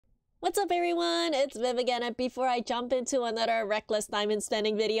What's up everyone, it's Viv again, and before I jump into another reckless diamond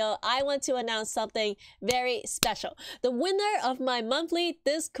spending video, I want to announce something very special. The winner of my monthly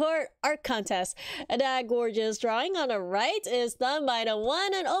Discord art contest. And that gorgeous drawing on the right is done by the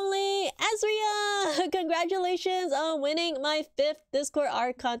one and only Azria! Congratulations on winning my 5th Discord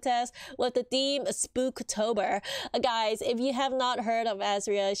art contest with the theme Spooktober. Guys, if you have not heard of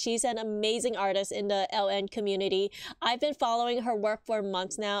Azria, she's an amazing artist in the LN community. I've been following her work for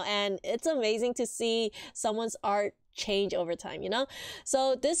months now, and it's amazing to see someone's art change over time, you know?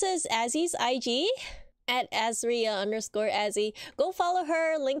 So this is Azzy's IG at Azria_Azzy. Go follow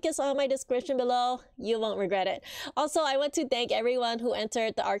her. Link is on my description below. You won't regret it. Also, I want to thank everyone who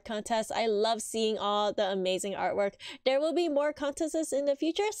entered the art contest. I love seeing all the amazing artwork. There will be more contests in the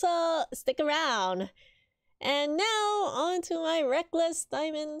future, so stick around. And now on to my reckless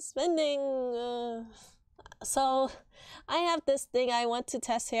diamond spending. So I have this thing I want to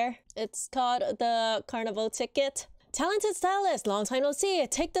test here. It's called the Carnival ticket. Talented stylist, long time no see.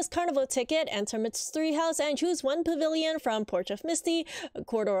 Take this Carnival ticket, enter Mystery House, and choose one pavilion from Porch of Misty,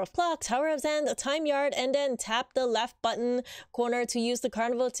 Corridor of Clock, Tower of Zen, Time Yard, and then tap the left button corner to use the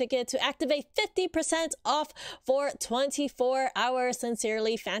Carnival ticket to activate 50% off for 24 hours.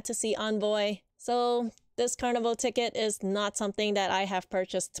 Sincerely, Fantasy Envoy. So this Carnival ticket is not something that I have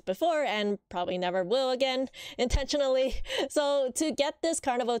purchased before and probably never will again intentionally. So to get this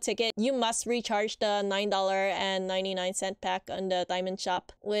Carnival ticket, you must recharge the $9.99 pack on the Diamond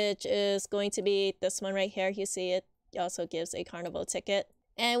Shop, which is going to be this one right here. You see it also gives a Carnival ticket.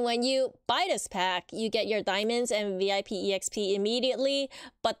 And when you buy this pack, you get your diamonds and VIP EXP immediately,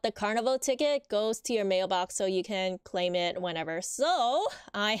 but the Carnival ticket goes to your mailbox so you can claim it whenever. So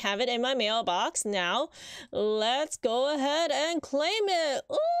I have it in my mailbox now. Let's go ahead and claim it.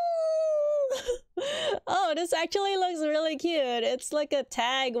 Ooh! Oh, this actually looks really cute. It's like a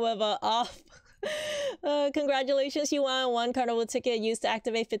tag with a off. Congratulations, you won one Carnival ticket used to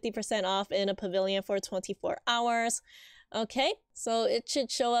activate 50% off in a pavilion for 24 hours. Okay, so it should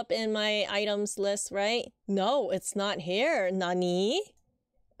show up in my items list, right? No, it's not here. Nani?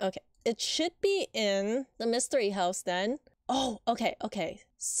 Okay, it should be in the mystery house then. Oh, okay.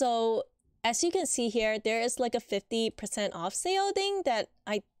 So as you can see here, there is like a 50% off sale thing that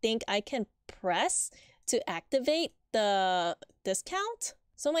I think I can press to activate the discount.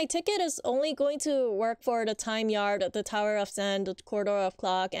 So my ticket is only going to work for the Time Yard, the Tower of Zen, the Corridor of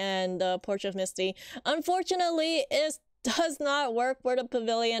Clock, and the Porch of Misty. Unfortunately, it does not work for the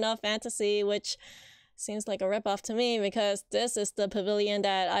Pavilion of Fantasy, which seems like a ripoff to me because this is the pavilion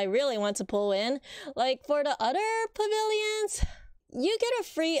that I really want to pull in. Like for the other pavilions, you get a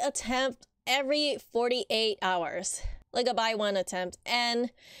free attempt every 48 hours, like a buy one attempt. And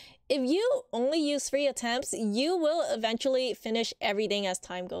if you only use 3 attempts, you will eventually finish everything as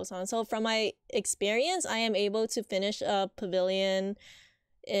time goes on. So from my experience, I am able to finish a pavilion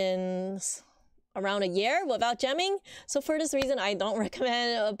in around a year without gemming. So for this reason, I don't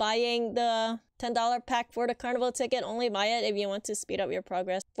recommend buying the $10 pack for the Carnival ticket. Only buy it if you want to speed up your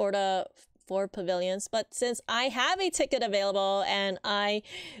progress for the 4 pavilions. But since I have a ticket available and I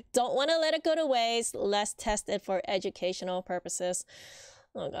don't want to let it go to waste, let's test it for educational purposes.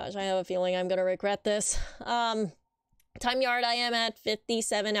 Oh gosh, I have a feeling I'm gonna regret this. Time Yard, I am at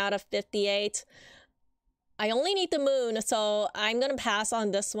 57 out of 58. I only need the moon, so I'm gonna pass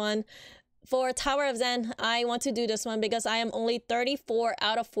on this one. For Tower of Zen, I want to do this one because I am only 34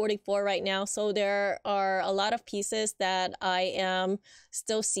 out of 44 right now. So there are a lot of pieces that I am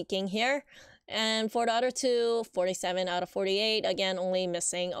still seeking here. And for the other two, 47 out of 48, again, only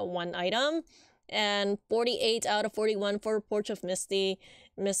missing 1 item. And 48 out of 41 for Porch of Misty,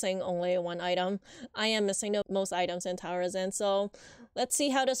 missing only 1 item. I am missing the most items in Tower of Zen, so let's see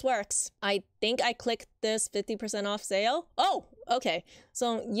how this works. I think I clicked this 50% off sale. Oh, okay.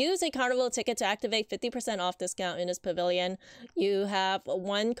 So use a Carnival ticket to activate 50% off discount in this pavilion. You have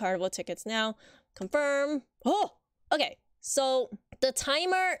 1 Carnival tickets now. Confirm. Oh, okay. So the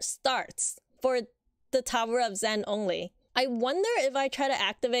timer starts for the Tower of Zen only. I wonder if I try to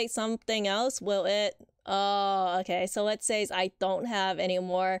activate something else, will it? Oh, okay. So it says I don't have any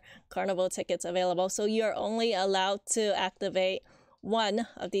more Carnival tickets available. So you're only allowed to activate 1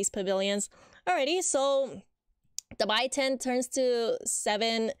 of these pavilions. Alrighty, so the buy 10 turns to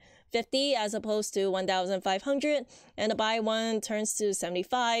 750 as opposed to 1,500. And the buy 1 turns to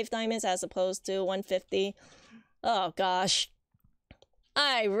 75 diamonds as opposed to 150. Oh gosh.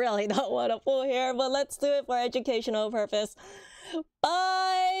 I really don't want to pull here, but let's do it for educational purpose.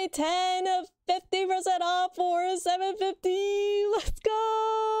 Buy 10 50% off for 750. Let's go.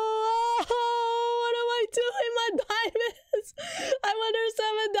 Oh, what am I doing? My diamonds. I'm under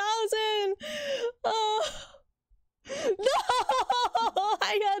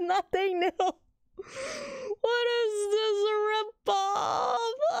I got nothing new. What is this ripoff?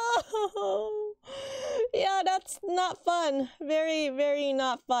 Oh. Yeah, that's not fun. Very, very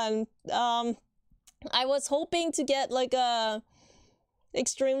not fun. I was hoping to get like a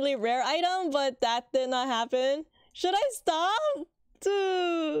extremely rare item, but that did not happen. Should I stop?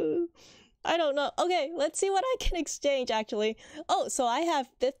 Dude. I don't know. Okay, let's see what I can exchange actually. Oh, so I have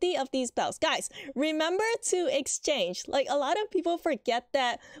 50 of these bells. Guys, remember to exchange. Like a lot of people forget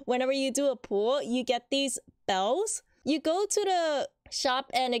that whenever you do a pull, you get these bells. You go to the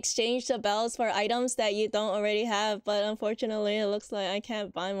shop and exchange the bells for items that you don't already have, but unfortunately it looks like I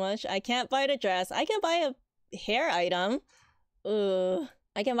can't buy much. I can't buy the dress. I can buy a hair item. Ooh,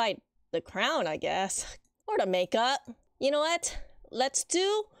 I can buy the crown, I guess. Or the makeup. You know what? Let's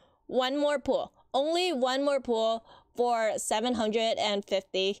do one more pull. Only one more pull for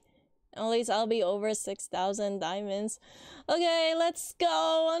 750. At least I'll be over 6,000 diamonds. Okay, let's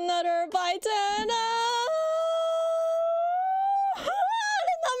go. Another buy 10.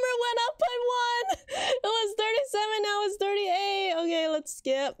 The number went up by 1. It was 37, now it's 38. Okay, let's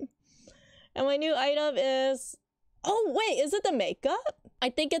skip. And my new item is... Oh, wait, is it the makeup? I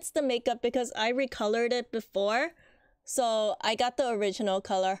think it's the makeup because I recolored it before. So I got the original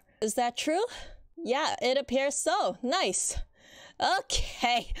color. Is that true? Yeah, it appears so. Nice.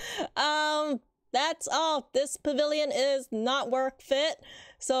 Okay. That's all. This pavilion is not work fit.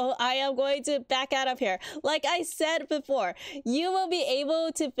 So I am going to back out of here. Like I said before, you will be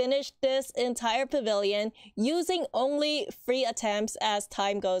able to finish this entire pavilion using only free attempts as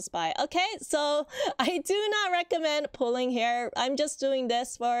time goes by. Okay, so I do not recommend pulling here. I'm just doing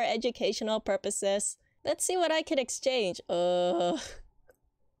this for educational purposes. Let's see what I can exchange. I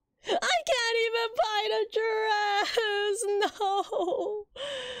can't even buy the dress. No.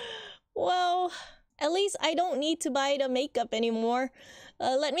 Well, at least I don't need to buy the makeup anymore.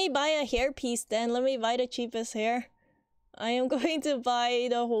 Let me buy a hairpiece then. Let me buy the cheapest hair. I am going to buy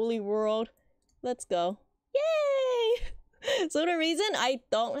the Holy World. Let's go. Yay! So the reason I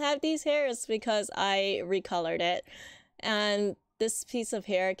don't have these hairs is because I recolored it. And this piece of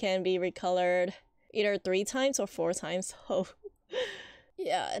hair can be recolored either 3 times or 4 times. So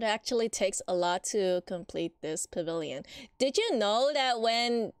yeah, it actually takes a lot to complete this pavilion. Did you know that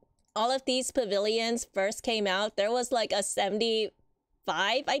when all of these pavilions first came out, there was like a 70 or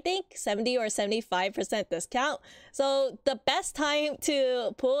 75% discount. So the best time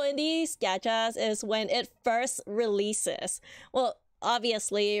to pull in these gachas is when it first releases. Well,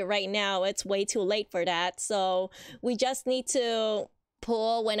 obviously right now it's way too late for that. So we just need to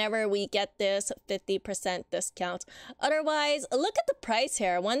pull whenever we get this 50% discount. Otherwise, look at the price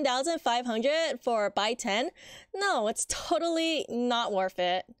here. 1,500 for buy 10. No, it's totally not worth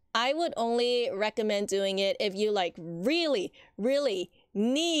it. I would only recommend doing it if you like really, really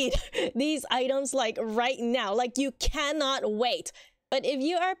need these items like right now. Like you cannot wait. But if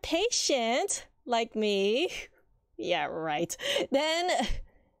you are patient like me, yeah, right, then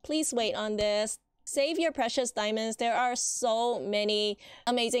please wait on this. Save your precious diamonds. There are so many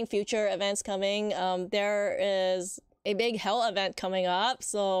amazing future events coming. There is a big hell event coming up,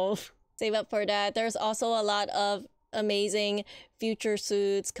 so save up for that. There's also a lot of amazing future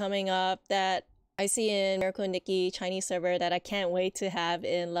suits coming up that I see in Miracle Nikki Chinese server that I can't wait to have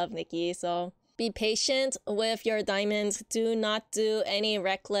in Love Nikki. So be patient with your diamonds. Do not do any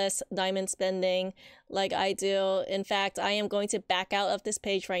reckless diamond spending like I do. In fact, I am going to back out of this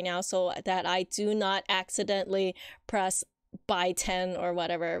page right now so that I do not accidentally press buy 10 or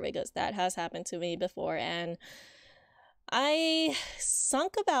whatever, because that has happened to me before and I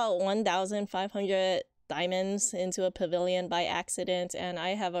sunk about 1,500 diamonds into a pavilion by accident, and I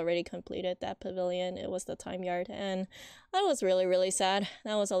have already completed that pavilion. It was the time yard and I was really, really sad.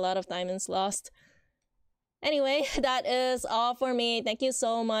 That was a lot of diamonds lost. Anyway, that is all for me. Thank you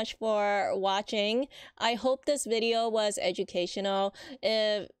so much for watching. I hope this video was educational.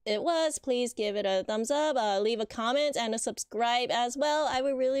 If it was, please give it a thumbs up, leave a comment and a subscribe as well. I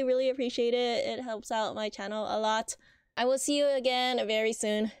would really, really appreciate it. It helps out my channel a lot. I will see you again very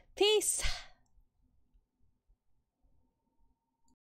soon. Peace!